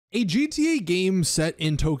A GTA game set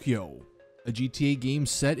in Tokyo, a GTA game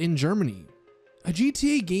set in Germany, a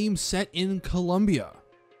GTA game set in Colombia,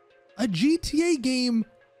 a GTA game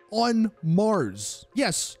on Mars.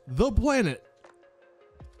 Yes, the planet.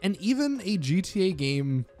 And even a GTA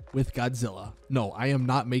game with Godzilla. No, I am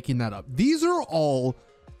not making that up. These are all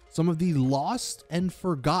some of the lost and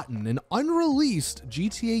forgotten and unreleased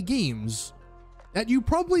GTA games that you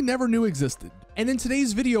probably never knew existed. And in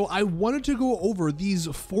today's video, I wanted to go over these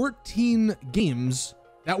 14 games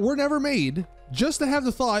that were never made, just to have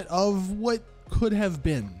the thought of what could have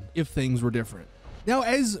been if things were different. Now,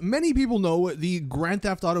 as many people know, the Grand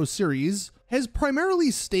Theft Auto series has primarily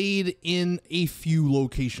stayed in a few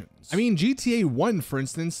locations. I mean, GTA 1, for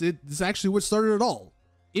instance, it's actually what started it all.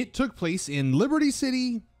 It took place in Liberty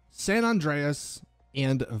City, San Andreas,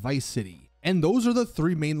 and Vice City. And those are the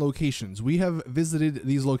three main locations. We have visited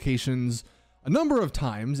these locations a number of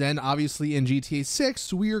times, and obviously in GTA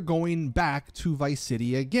 6, we are going back to Vice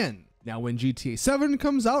City again. Now, when GTA 7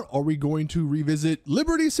 comes out, are we going to revisit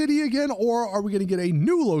Liberty City again, or are we going to get a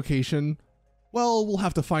new location? Well, we'll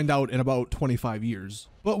have to find out in about 25 years.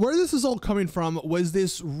 But where this is all coming from was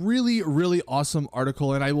this really, really awesome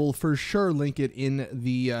article, and I will for sure link it in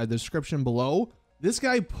the description below. This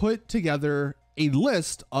guy put together a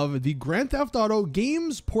list of the Grand Theft Auto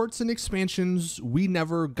games, ports, and expansions we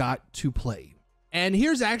never got to play. And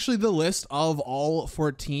here's actually the list of all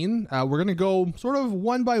 14. We're going to go sort of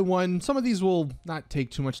one by one. Some of these will not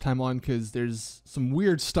take too much time on because there's some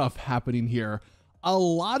weird stuff happening here. A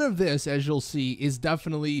lot of this, as you'll see, is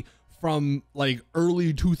definitely from like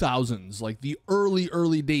early 2000s, like the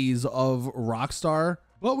early days of Rockstar.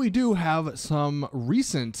 But we do have some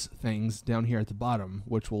recent things down here at the bottom,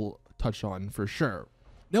 which we'll touch on for sure.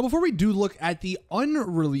 Now, before we do look at the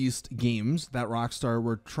unreleased games that Rockstar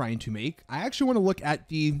were trying to make, I actually want to look at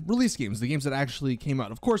the released games, the games that actually came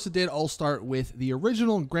out. Of course, it did all start with the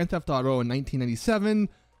original Grand Theft Auto in 1997.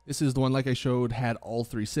 This is the one, like I showed, had all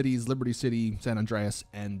three cities, Liberty City, San Andreas,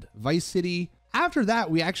 and Vice City. After that,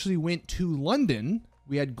 we actually went to London.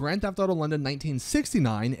 We had Grand Theft Auto London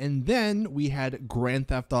 1969, and then we had Grand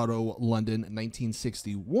Theft Auto London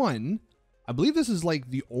 1961. I believe this is like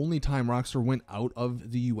the only time Rockstar went out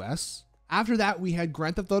of the US. After that, we had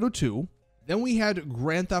Grand Theft Auto 2. Then we had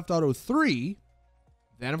Grand Theft Auto 3.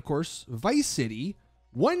 Then, of course, Vice City.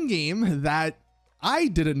 One game that I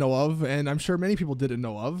didn't know of, and I'm sure many people didn't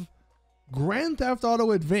know of, Grand Theft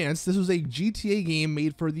Auto Advance. This was a GTA game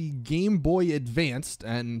made for the Game Boy Advanced,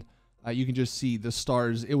 and you can just see the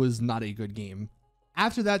stars. It was not a good game.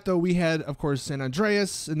 After that, though, we had, of course, San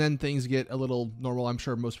Andreas, and then things get a little normal. I'm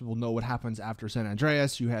sure most people know what happens after San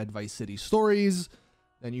Andreas. You had Vice City Stories,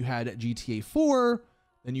 then you had GTA 4,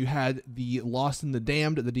 then you had the Lost and the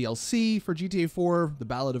Damned, the DLC for GTA 4, the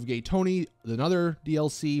Ballad of Gay Tony, another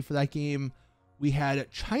DLC for that game. We had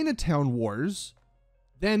Chinatown Wars,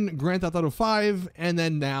 then Grand Theft Auto 5, and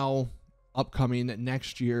then now, upcoming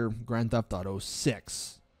next year, Grand Theft Auto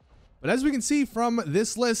 6. But as we can see from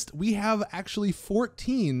this list, we have actually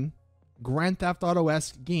 14 Grand Theft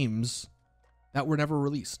Auto-esque games that were never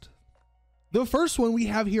released. The first one we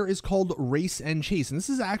have here is called Race and Chase, and this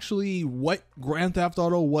is actually what Grand Theft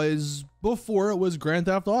Auto was before it was Grand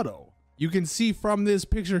Theft Auto. You can see from this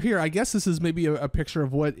picture here, I guess this is maybe a picture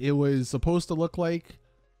of what it was supposed to look like.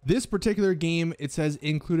 This particular game, it says,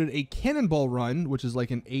 included a cannonball run, which is like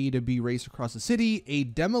an A to B race across the city, a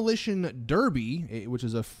demolition derby, which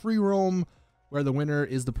is a free roam where the winner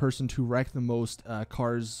is the person to wreck the most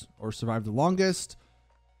cars or survive the longest,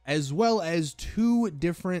 as well as two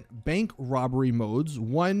different bank robbery modes.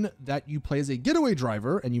 One that you play as a getaway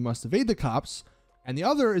driver and you must evade the cops, and the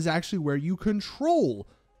other is actually where you control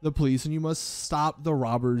the police and you must stop the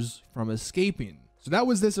robbers from escaping. So that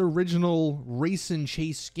was this original Race and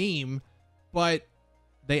Chase game, but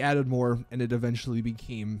they added more and it eventually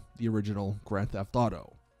became the original Grand Theft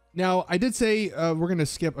Auto. Now, I did say we're going to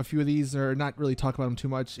skip a few of these or not really talk about them too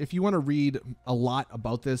much. If you want to read a lot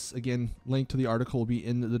about this, again, link to the article will be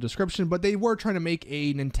in the description, but they were trying to make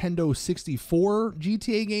a Nintendo 64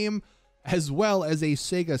 GTA game as well as a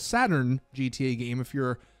Sega Saturn GTA game. If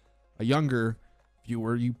you're a younger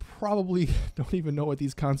viewer, you probably don't even know what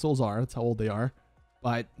these consoles are. That's how old they are.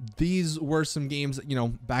 But these were some games that, you know,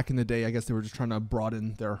 back in the day, I guess they were just trying to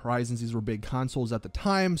broaden their horizons. These were big consoles at the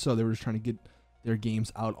time, so they were just trying to get their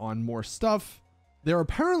games out on more stuff. There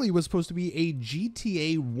apparently was supposed to be a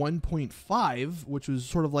GTA 1.5, which was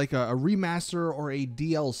sort of like a remaster or a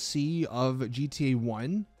DLC of GTA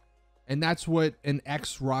 1. And that's what an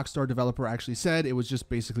ex-Rockstar developer actually said. It was just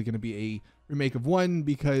basically going to be a remake of 1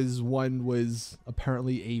 because 1 was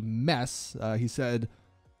apparently a mess. He said,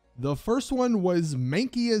 The first one was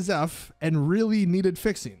manky as F and really needed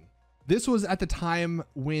fixing. This was at the time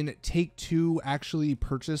when Take-Two actually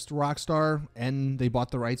purchased Rockstar and they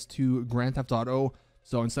bought the rights to Grand Theft Auto.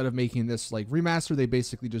 So instead of making this like remaster, they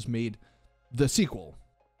basically just made the sequel.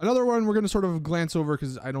 Another one we're going to sort of glance over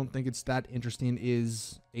because I don't think it's that interesting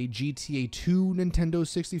is a GTA 2 Nintendo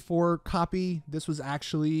 64 copy. This was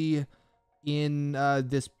actually in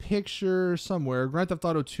this picture somewhere. Grand Theft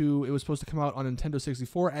Auto 2, it was supposed to come out on Nintendo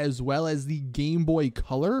 64 as well as the Game Boy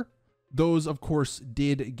Color. Those, of course,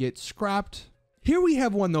 did get scrapped. Here we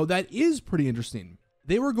have one, though, that is pretty interesting.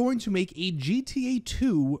 They were going to make a GTA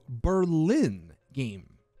 2 Berlin game.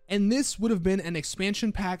 And this would have been an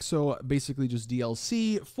expansion pack, so basically just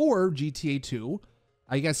DLC for GTA 2.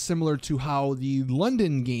 I guess similar to how the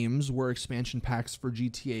London games were expansion packs for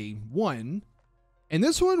GTA 1. And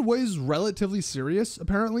this one was relatively serious,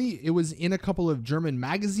 apparently. It was in a couple of German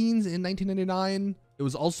magazines in 1999. It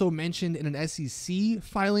was also mentioned in an SEC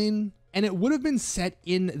filing. And it would have been set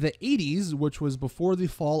in the 80s, which was before the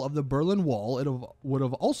fall of the Berlin Wall. It would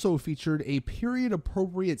have also featured a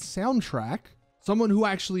period-appropriate soundtrack. Someone who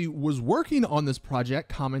actually was working on this project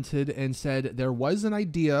commented and said there was an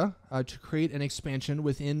idea to create an expansion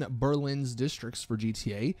within Berlin's districts for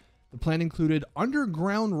GTA. The plan included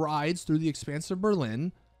underground rides through the expanse of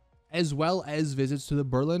Berlin, as well as visits to the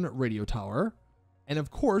Berlin Radio Tower, and of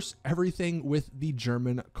course, everything with the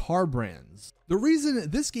German car brands. The reason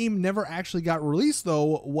this game never actually got released,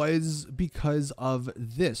 though, was because of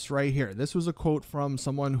this right here. This was a quote from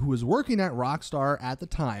someone who was working at Rockstar at the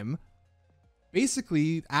time.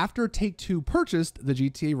 Basically, after Take-Two purchased the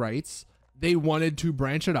GTA rights, they wanted to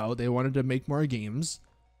branch it out. They wanted to make more games.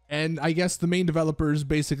 And I guess the main developers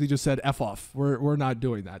basically just said, F off. We're not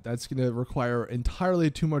doing that. That's going to require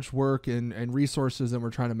entirely too much work and resources, and we're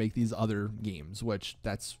trying to make these other games, which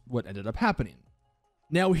that's what ended up happening.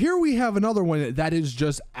 Now, here we have another one that is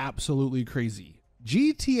just absolutely crazy.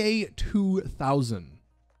 GTA 2000.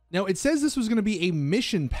 Now, it says this was going to be a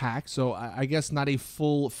mission pack, so I guess not a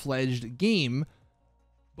full-fledged game.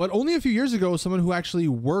 But only a few years ago, someone who actually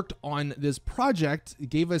worked on this project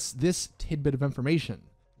gave us this tidbit of information.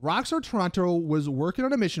 Rockstar Toronto was working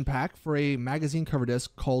on a mission pack for a magazine cover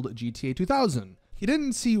disc called GTA 2000. He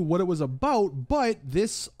didn't see what it was about, but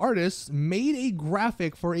this artist made a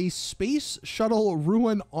graphic for a space shuttle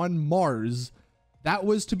ruin on Mars that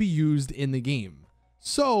was to be used in the game.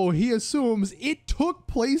 So he assumes it took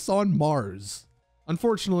place on Mars.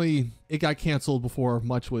 Unfortunately, it got canceled before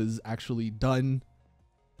much was actually done.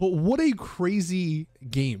 But what a crazy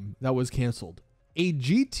game that was canceled. A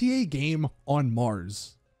GTA game on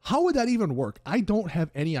Mars. How would that even work? I don't have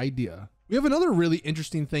any idea. We have another really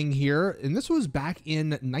interesting thing here, and this was back in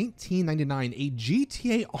 1999. A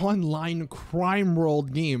GTA Online Crime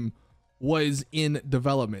World game was in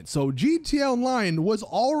development. So GTA Online was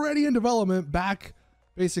already in development back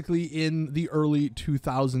basically in the early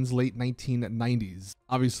 2000s, late 1990s.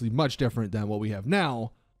 Obviously much different than what we have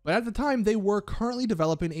now. But at the time, they were currently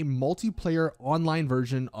developing a multiplayer online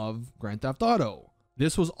version of Grand Theft Auto.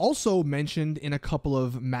 This was also mentioned in a couple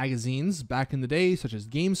of magazines back in the day, such as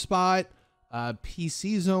GameSpot,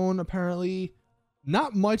 PC Zone, apparently.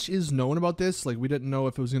 Not much is known about this. Like, we didn't know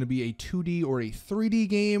if it was going to be a 2D or a 3D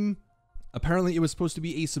game. Apparently, it was supposed to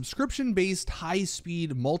be a subscription-based,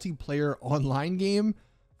 high-speed multiplayer online game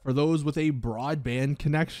for those with a broadband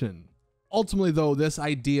connection. Ultimately, though, this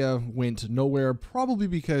idea went nowhere, probably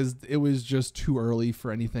because it was just too early for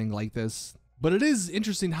anything like this. But it is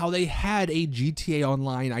interesting how they had a GTA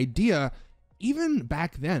Online idea even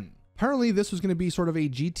back then. Apparently, this was going to be sort of a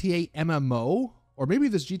GTA MMO, or maybe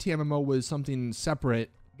this GTA MMO was something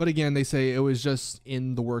separate. But again, they say it was just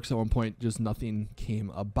in the works at one point, just nothing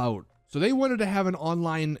came about. So they wanted to have an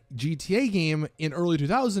online GTA game in early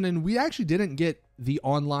 2000, and we actually didn't get the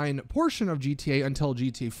online portion of GTA until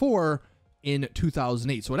GTA 4 in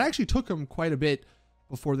 2008. So it actually took them quite a bit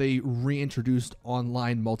before they reintroduced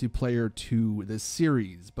online multiplayer to this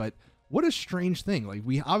series. But what a strange thing. Like,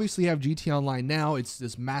 we obviously have GTA Online now. It's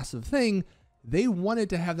this massive thing. They wanted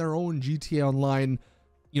to have their own GTA Online,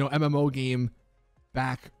 MMO game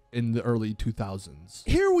back in the early 2000s.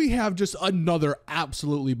 Here we have just another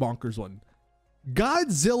absolutely bonkers one.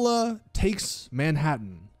 Godzilla Takes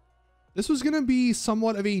Manhattan. This was going to be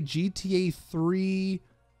somewhat of a GTA 3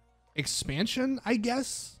 expansion, I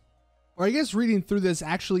guess. Or I guess reading through this,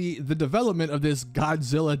 actually, the development of this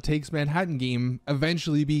Godzilla Takes Manhattan game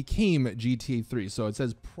eventually became GTA 3. So it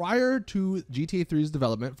says prior to GTA 3's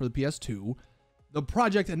development for the PS2, the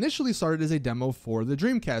project initially started as a demo for the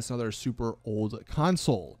Dreamcast, another super old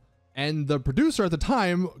console. And the producer at the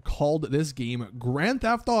time called this game Grand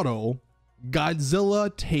Theft Auto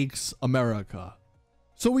Godzilla Takes America.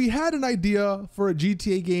 So we had an idea for a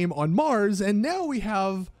GTA game on Mars, and now we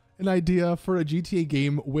have an idea for a GTA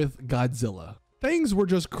game with Godzilla. Things were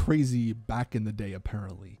just crazy back in the day,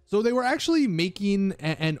 apparently. So they were actually making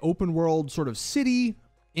an open world sort of city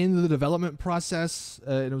in the development process.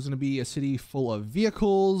 It was going to be a city full of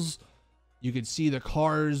vehicles. You could see the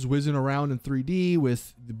cars whizzing around in 3D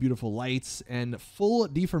with the beautiful lights and full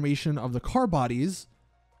deformation of the car bodies.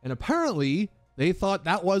 And apparently they thought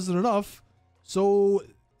that wasn't enough. So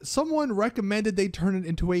someone recommended they turn it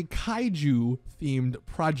into a kaiju themed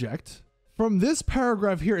project. From this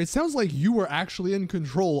paragraph here, it sounds like you were actually in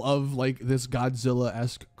control of like this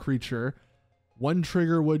Godzilla-esque creature. One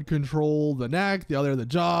trigger would control the neck, the other the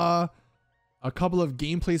jaw. A couple of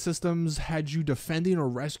gameplay systems had you defending or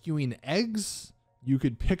rescuing eggs. You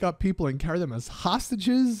could pick up people and carry them as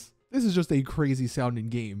hostages. This is just a crazy sounding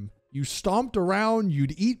game. You stomped around,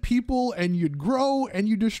 you'd eat people, and you'd grow, and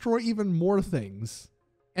you destroy even more things.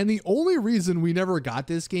 And the only reason we never got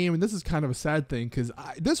this game, and this is kind of a sad thing, because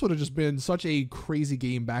this would have just been such a crazy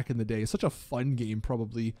game back in the day, such a fun game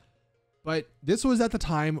probably. But this was at the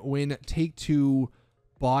time when Take-Two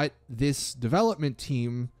bought this development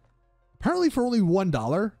team, apparently for only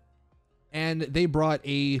 $1, and they brought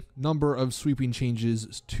a number of sweeping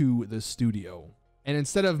changes to the studio. And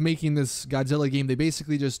instead of making this Godzilla game, they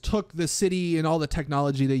basically just took the city and all the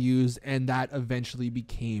technology they used, and that eventually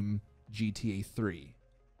became GTA 3.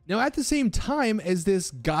 Now, at the same time as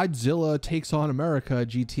this Godzilla Takes on America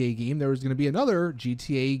GTA game, there was going to be another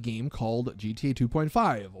GTA game called GTA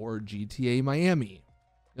 2.5 or GTA Miami.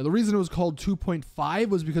 Now, the reason it was called 2.5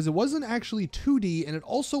 was because it wasn't actually 2D and it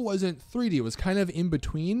also wasn't 3D. It was kind of in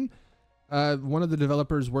between. One of the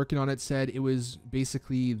developers working on it said it was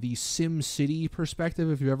basically the Sim City perspective,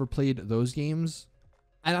 if you've ever played those games.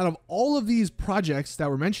 And out of all of these projects that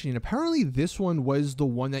we're mentioning, apparently this one was the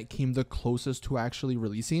one that came the closest to actually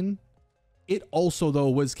releasing. It also,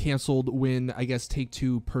 though, was canceled when, I guess,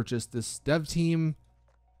 Take-Two purchased this dev team.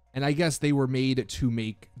 And I guess they were made to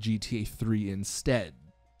make GTA 3 instead.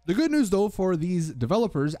 The good news, though, for these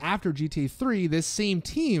developers, after GTA 3, this same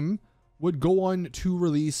team would go on to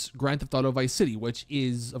release Grand Theft Auto Vice City, which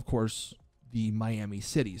is, of course, the Miami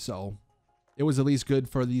city. So it was at least good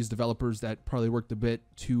for these developers that probably worked a bit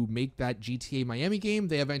to make that GTA Miami game.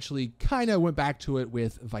 They eventually kind of went back to it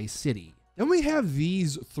with Vice City. Then we have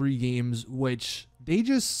these three games, which they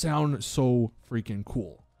just sound so freaking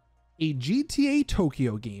cool. A GTA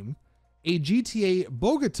Tokyo game, a GTA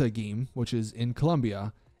Bogota game, which is in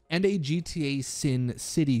Colombia, and a GTA Sin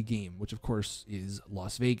City game, which of course is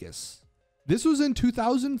Las Vegas. This was in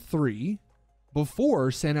 2003,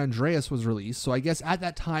 before San Andreas was released. So I guess at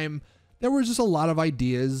that time, there was just a lot of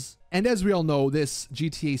ideas. And as we all know, this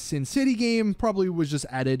GTA Sin City game probably was just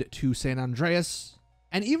added to San Andreas.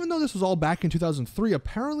 And even though this was all back in 2003,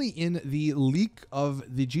 apparently in the leak of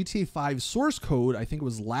the GTA 5 source code, I think it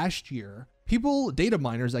was last year, data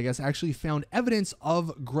miners, I guess, actually found evidence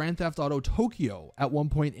of Grand Theft Auto Tokyo at one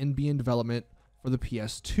point in being development for the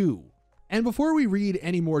PS2. And before we read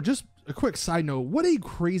any more, just a quick side note, what a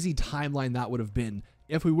crazy timeline that would have been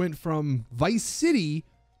if we went from Vice City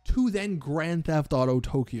to then Grand Theft Auto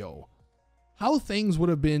Tokyo. How things would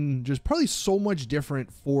have been just probably so much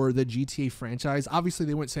different for the GTA franchise. Obviously,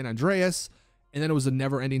 they went San Andreas, and then it was a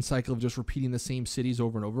never-ending cycle of just repeating the same cities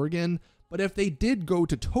over and over again. But if they did go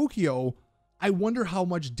to Tokyo, I wonder how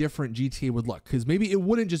much different GTA would look, because maybe it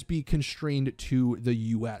wouldn't just be constrained to the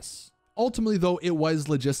US. Ultimately, though, it was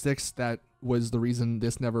logistics that was the reason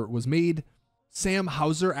this never was made. Sam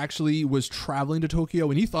Houser actually was traveling to Tokyo,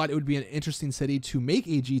 and he thought it would be an interesting city to make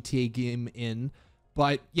a GTA game in.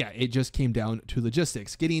 But yeah, it just came down to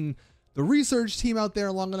logistics. Getting the research team out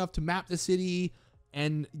there long enough to map the city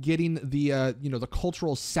and getting the, the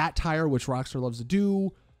cultural satire, which Rockstar loves to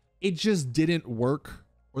do, it just didn't work,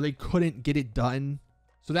 or they couldn't get it done.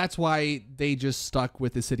 So that's why they just stuck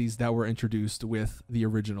with the cities that were introduced with the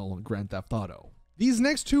original Grand Theft Auto. These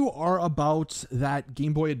next two are about that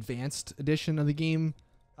Game Boy Advanced edition of the game.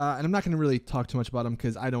 And I'm not going to really talk too much about them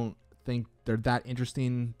because I don't think they're that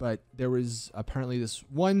interesting. But there was apparently this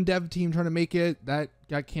one dev team trying to make it that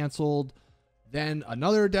got canceled. Then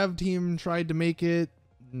another dev team tried to make it.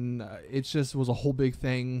 And it just was a whole big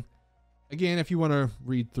thing. Again, if you want to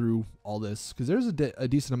read through all this, because there's a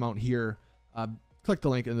decent amount here, click the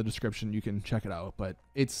link in the description. You can check it out. But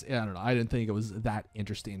I don't know. I didn't think it was that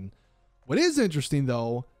interesting. What is interesting,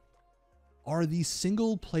 though, are the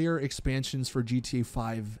single-player expansions for GTA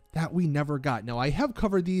 5 that we never got. Now, I have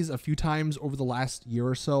covered these a few times over the last year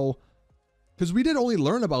or so, because we did only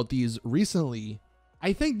learn about these recently,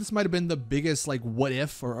 I think this might have been the biggest like what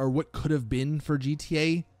if or what could have been for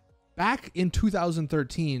GTA. Back in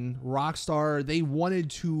 2013, Rockstar, they wanted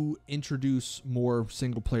to introduce more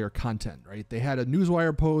single player content, right? They had a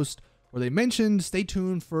Newswire post where they mentioned, stay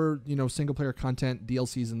tuned for, single player content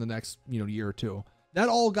DLCs in the next, year or two. That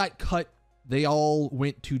all got cut. They all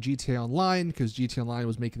went to GTA Online because GTA Online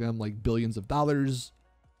was making them like billions of dollars.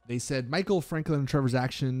 They said Michael, Franklin, and Trevor's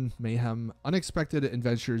action, mayhem, unexpected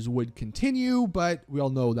adventures would continue, but we all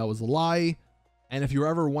know that was a lie. And if you're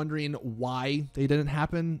ever wondering why they didn't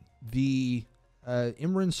happen, the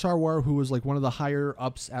Imran Sarwar, who was like one of the higher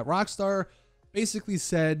ups at Rockstar, basically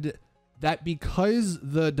said that because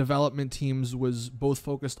the development teams was both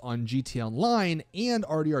focused on GTA Online and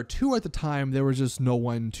RDR2 at the time, there was just no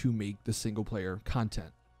one to make the single player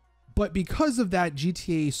content. But because of that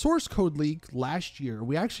GTA source code leak last year,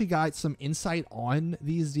 we actually got some insight on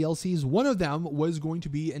these DLCs. One of them was going to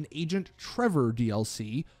be an Agent Trevor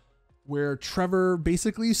DLC, where Trevor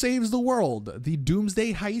basically saves the world. The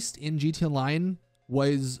Doomsday heist in GTA Online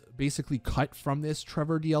was basically cut from this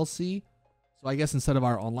Trevor DLC. So I guess instead of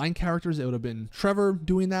our online characters, it would have been Trevor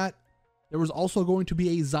doing that. There was also going to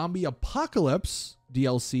be a zombie apocalypse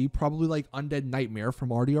DLC, probably like Undead Nightmare from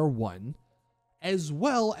RDR1, as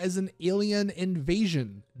well as an alien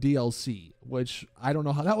invasion DLC, which I don't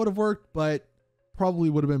know how that would have worked, but probably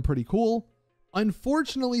would have been pretty cool.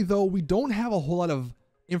 Unfortunately, though, we don't have a whole lot of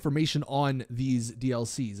information on these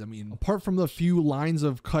DLCs. I mean, apart from the few lines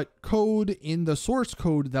of cut code in the source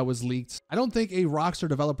code that was leaked, I don't think a Rockstar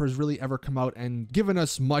developer has really ever come out and given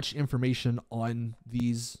us much information on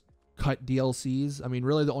these cut DLCs. I mean,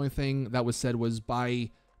 really the only thing that was said was by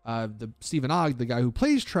the Stephen Ogg, the guy who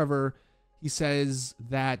plays Trevor. He says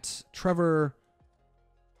that Trevor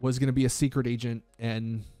was going to be a secret agent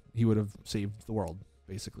and he would have saved the world,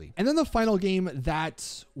 basically. And then the final game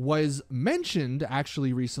that was mentioned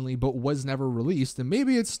actually recently, but was never released, and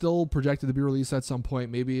maybe it's still projected to be released at some point.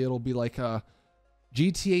 Maybe it'll be like a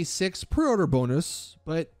GTA 6 pre-order bonus,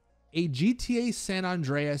 but a GTA San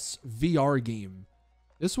Andreas VR game.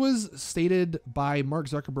 This was stated by Mark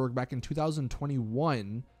Zuckerberg back in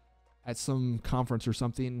 2021 at some conference or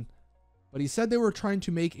something. But he said they were trying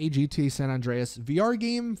to make a GTA San Andreas VR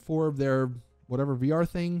game for their whatever VR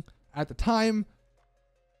thing at the time.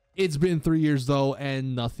 It's been 3 years though,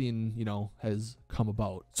 and nothing, has come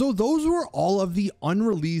about. So those were all of the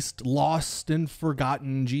unreleased, lost, and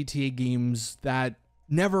forgotten GTA games that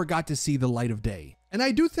never got to see the light of day. And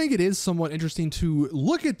I do think it is somewhat interesting to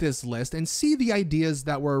look at this list and see the ideas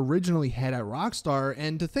that were originally had at Rockstar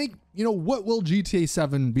and to think, what will GTA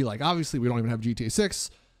 7 be like? Obviously, we don't even have GTA 6.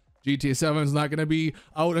 GTA 7 is not going to be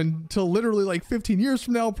out until literally like 15 years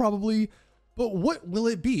from now, probably. But what will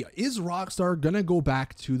it be? Is Rockstar going to go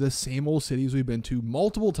back to the same old cities we've been to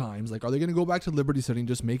multiple times? Like, are they going to go back to Liberty City and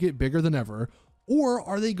just make it bigger than ever? Or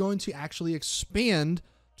are they going to actually expand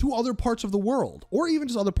to other parts of the world or even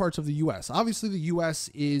just other parts of the US? Obviously, the US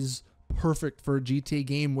is perfect for a GTA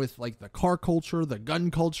game with like the car culture, the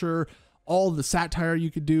gun culture, all the satire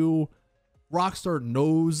you could do. Rockstar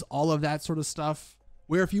knows all of that sort of stuff.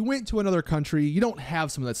 Where if you went to another country, you don't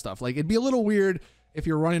have some of that stuff. Like, it'd be a little weird if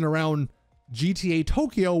you're running around GTA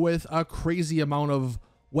Tokyo with a crazy amount of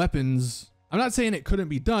weapons. I'm not saying it couldn't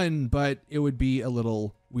be done, but it would be a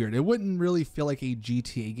little weird. It wouldn't really feel like a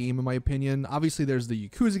GTA game, in my opinion. Obviously, there's the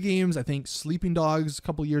Yakuza games. I think Sleeping Dogs a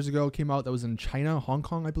couple years ago came out. That was in China, Hong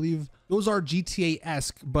Kong, I believe. Those are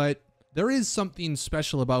GTA-esque, but there is something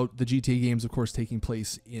special about the GTA games, of course, taking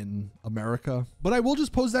place in America. But I will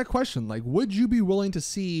just pose that question. Like, would you be willing to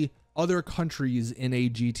see other countries in a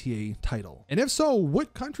GTA title? And if so,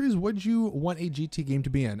 what countries would you want a GTA game to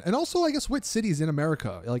be in? And also, I guess, what cities in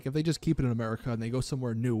America? Like, if they just keep it in America and they go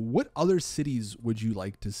somewhere new, what other cities would you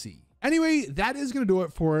like to see? Anyway, that is going to do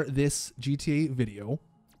it for this GTA video.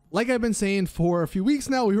 Like I've been saying for a few weeks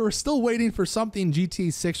now, we were still waiting for something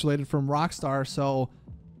GTA 6 related from Rockstar, so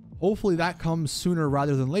hopefully that comes sooner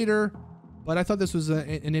rather than later. But I thought this was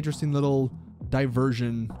an interesting little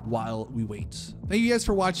diversion while we wait. Thank you guys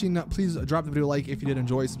for watching. Please drop the video a like if you did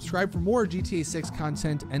enjoy. Subscribe for more GTA 6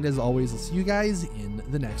 content. And as always, I'll see you guys in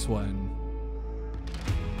the next one.